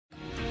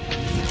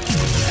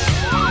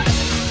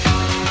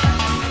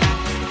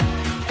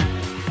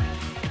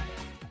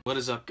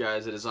is up,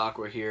 guys? It is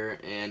Aqua here,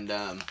 and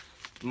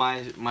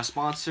my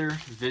sponsor,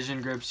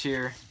 Vision Grips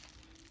here,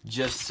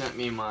 just sent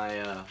me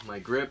my my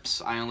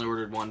grips. I only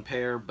ordered one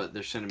pair, but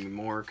they're sending me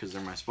more because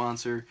they're my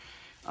sponsor.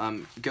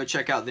 Go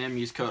check out them.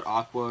 Use code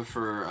Aqua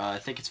for I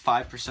think it's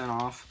 5%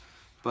 off.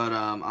 But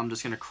I'm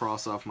just gonna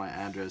cross off my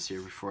address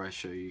here before I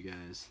show you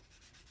guys.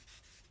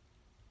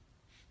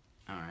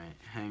 All right,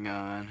 hang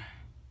on.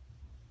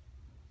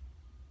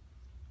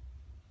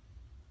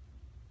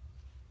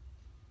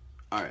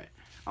 All right,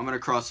 I'm gonna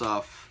cross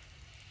off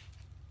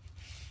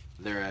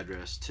their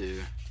address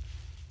too,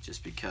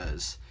 just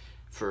because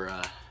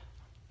for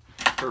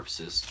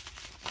purposes.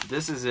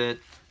 This is it.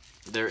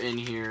 They're in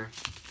here.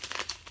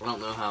 I don't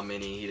know how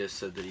many. He just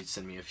said that he'd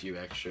send me a few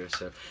extra.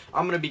 So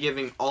I'm gonna be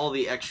giving all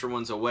the extra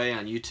ones away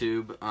on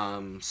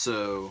YouTube.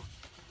 So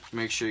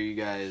make sure you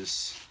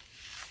guys.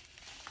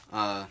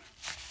 The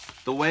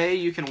way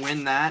you can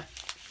win that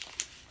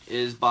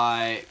is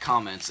by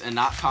comments and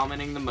not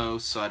commenting the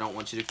most. So I don't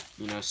want you to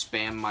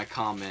spam my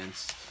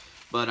comments,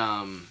 but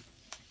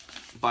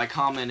by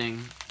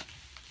commenting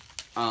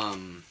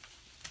on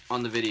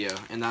the video,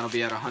 and that'll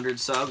be at 100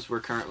 subs.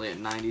 We're currently at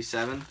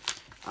 97.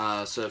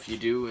 So if you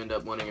do end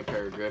up winning a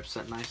pair of grips,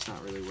 that knife's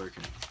not really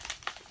working.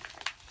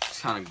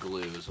 It's kind of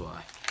glue is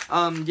why.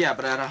 Yeah,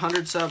 but at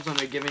 100 subs, I'm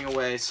gonna be giving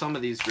away some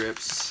of these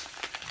grips.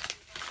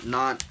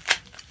 I'm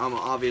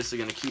obviously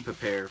gonna keep a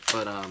pair,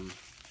 but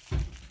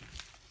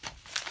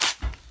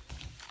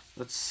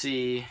let's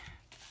see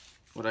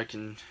what I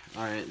can.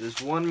 All right,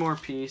 there's one more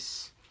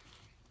piece.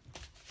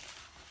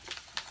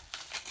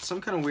 Some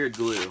kind of weird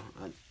glue.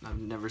 I've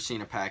never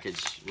seen a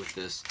package with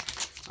this.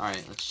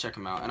 Alright, let's check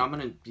them out. And I'm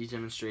going to be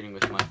demonstrating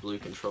with my blue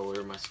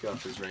controller. My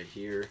scuff is right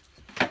here.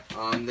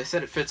 They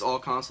said it fits all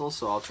consoles,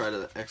 so I'll try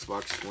the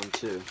Xbox one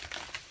too.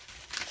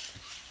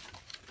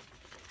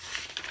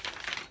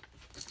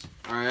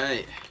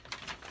 Alright,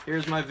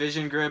 here's my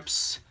Vision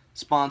Grips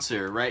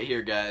sponsor right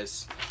here,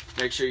 guys.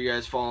 Make sure you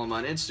guys follow them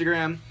on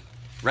Instagram.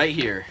 Right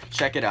here.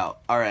 Check it out.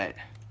 Alright.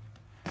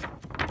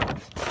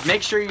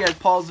 Make sure you guys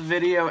pause the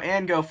video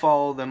and go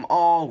follow them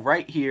all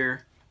right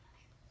here.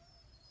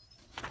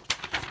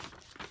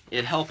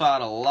 It'd help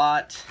out a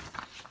lot.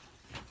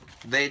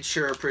 They'd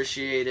sure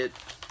appreciate it.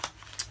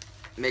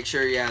 Make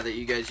sure, yeah, that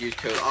you guys use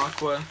code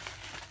Aqua.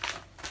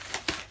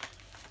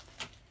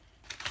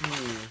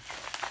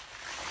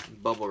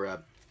 Bubble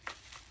wrap.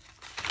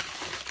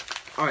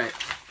 Alright.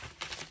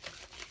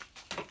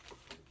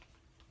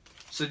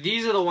 So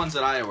these are the ones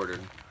that I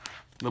ordered.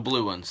 The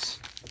blue ones.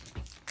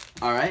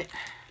 Alright.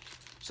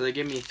 So they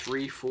give me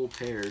 3 full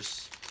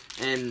pairs.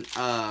 And,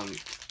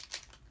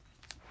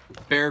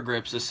 Bear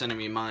Grips is sending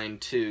me mine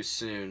too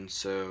soon,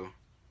 so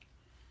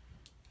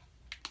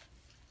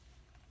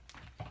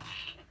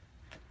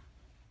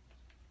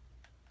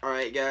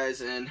alright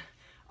guys, and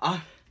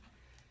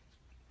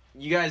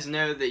you guys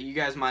know that you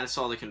guys might have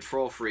saw the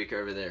Control Freak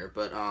over there,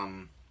 but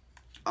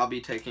I'll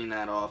be taking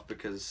that off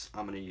because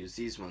I'm going to use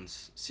these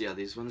ones, see how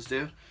these ones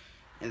do,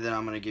 and then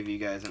I'm going to give you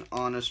guys an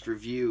honest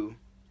review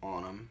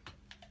on them.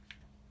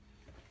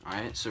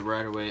 Alright, so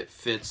right away it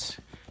fits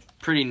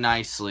pretty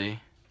nicely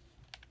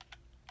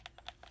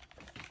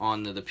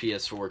onto the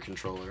PS4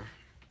 controller.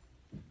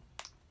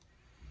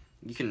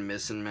 You can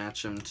mix and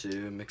match them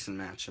too. Mix and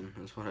match them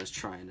is what I was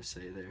trying to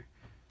say there.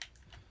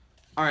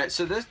 Alright,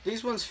 so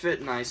these ones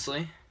fit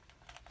nicely.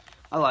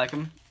 I like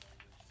them.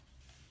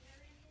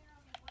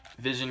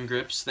 Vision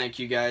Grips, thank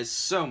you guys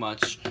so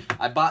much.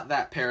 I bought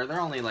that pair. They're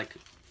only like,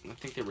 I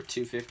think they were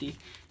 $2.50.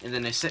 And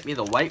then they sent me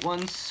the white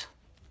ones.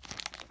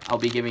 I'll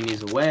be giving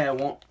these away. I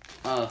won't,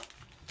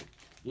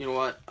 you know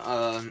what?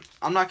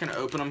 I'm not going to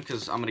open them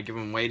because I'm going to give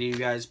them away to you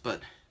guys, but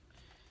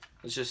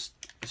let's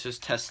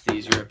just test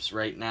these grips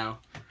right now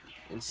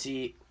and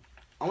see.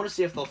 I want to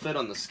see if they'll fit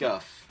on the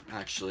scuff,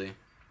 actually.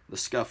 The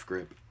scuff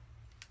grip.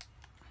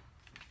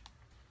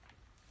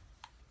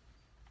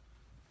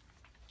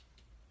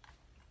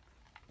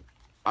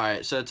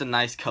 Alright, so it's a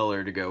nice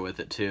color to go with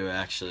it too,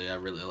 actually. I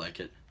really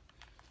like it.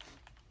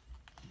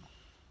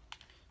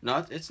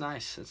 No, it's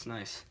nice. It's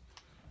nice.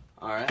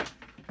 Alright.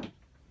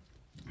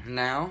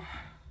 Now,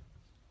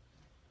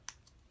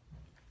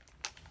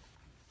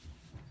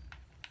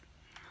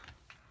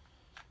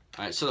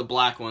 alright, so the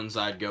black ones,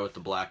 I'd go with the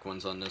black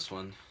ones on this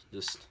one,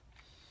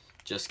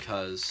 just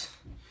cause.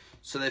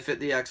 So they fit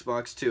the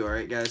Xbox too,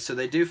 alright guys, so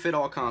they do fit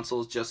all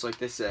consoles, just like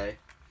they say.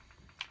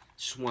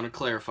 Just want to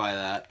clarify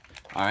that,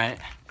 alright.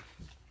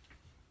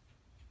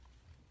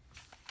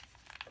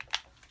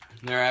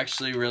 They're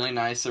actually really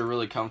nice, they're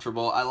really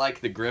comfortable. I like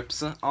the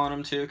grips on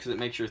them too, because it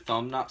makes your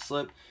thumb not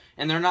slip.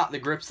 And they're not the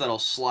grips that'll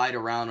slide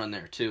around on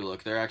there too,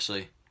 look, they're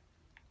actually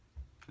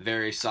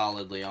very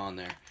solidly on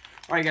there.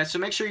 Alright guys, so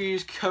make sure you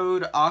use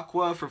code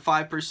Aqua for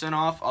 5%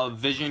 off of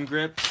Vision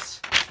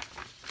Grips.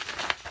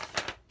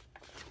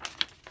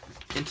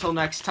 Until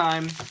next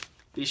time,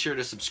 be sure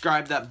to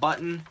subscribe that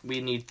button. We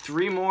need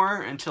 3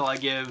 more until I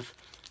give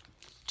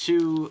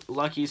 2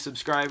 lucky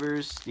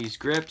subscribers these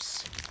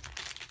grips.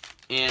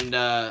 And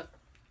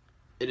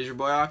it is your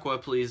boy Aqua.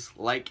 Please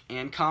like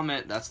and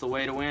comment. That's the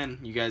way to win.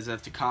 You guys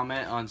have to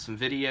comment on some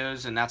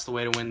videos, and that's the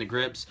way to win the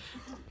grips.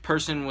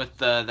 Person with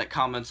that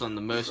comments on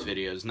the most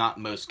videos, not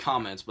most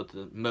comments, but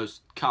the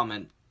most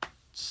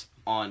comments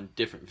on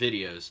different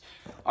videos.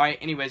 Alright,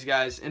 anyways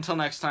guys, until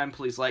next time,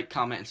 please like,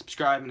 comment, and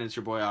subscribe, and it's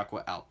your boy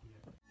Aqua out.